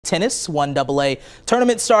tennis 1AA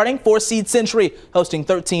tournament starting. 4-seed Century hosting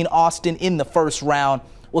 13 Austin in the first round.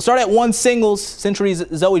 We'll start at 1 singles. Century's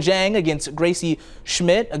Zoe Zhang against Gracie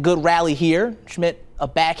Schmidt. A good rally here. Schmidt a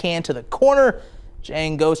backhand to the corner.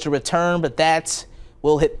 Zhang goes to return, but that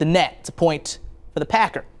will hit the net. It's a point for the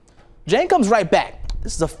Packer. Zhang comes right back.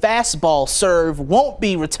 This is a fastball serve, won't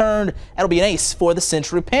be returned. That'll be an ace for the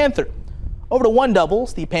Century Panther. Over to 1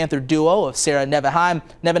 doubles, the Panther duo of Sarah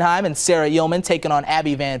Nevenheim and Sarah Yeoman taking on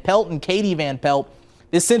Abby Van Pelt and Katie Van Pelt.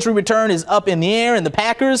 This Century return is up in the air, and the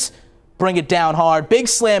Packers bring it down hard. Big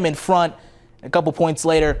slam in front. A couple points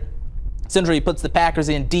later, Century puts the Packers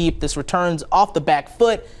in deep. This returns off the back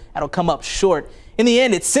foot. That'll come up short. In the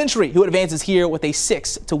end, it's Century who advances here with a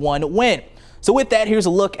 6-1 win. So with that, here's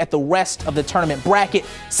a look at the rest of the tournament bracket.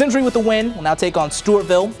 Century with the win will now take on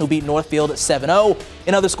Stewartville, who beat Northfield 7-0.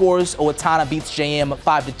 In other scores, Owatonna beats JM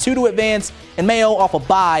 5-2 to advance, and Mayo off a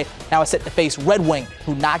bye now is set to face Red Wing,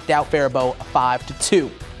 who knocked out Faribault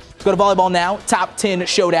 5-2. Let's go to volleyball now. Top 10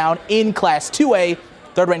 showdown in Class 2A.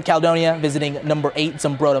 Third-ranked Caledonia visiting number 8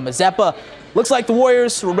 Zumbrota Mazeppa. Looks like the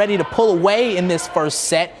Warriors were ready to pull away in this first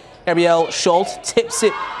set. Gabrielle Schultz tips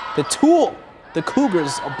it to Toole. The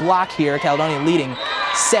Cougars a block here, Caledonia leading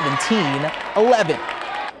 17-11.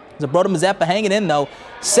 Zumbrota Mazeppa hanging in though.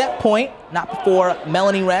 Set point, not before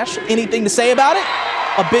Melanie Resch. Anything to say about it?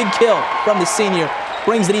 A big kill from the senior,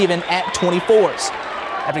 brings it even at 24s.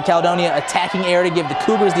 After Caledonia attacking error to give the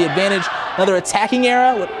Cougars the advantage, another attacking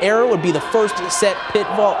error would be the first set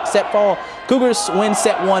fall. Cougars win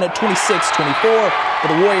set 1 at 26-24,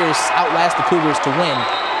 but the Warriors outlast the Cougars to win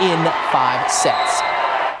in 5 sets.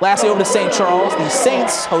 Lastly, over to St. Charles, the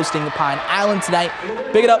Saints hosting the Pine Island tonight.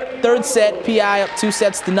 Pick it up, 3rd set, PI up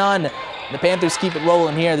 2-0. The Panthers keep it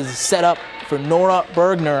rolling here. This is set up for Nora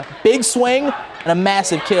Bergner. Big swing and a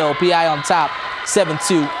massive kill. PI on top,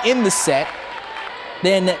 7-2 in the set.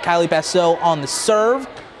 Then Kylie Passot on the serve.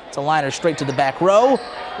 It's a liner straight to the back row.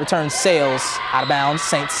 Returns Sales out of bounds.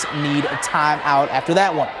 Saints need a timeout after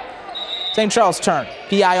that one. St. Charles' turn.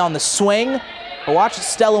 PI on the swing. But watch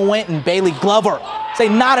Stella Went and Bailey Glover. Say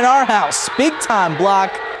not in our house. Big time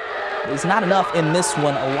block. It's not enough in this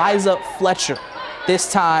one. Eliza Fletcher.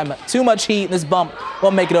 This time, too much heat, and this bump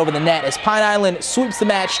won't make it over the net as Pine Island sweeps the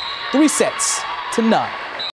match 3-0.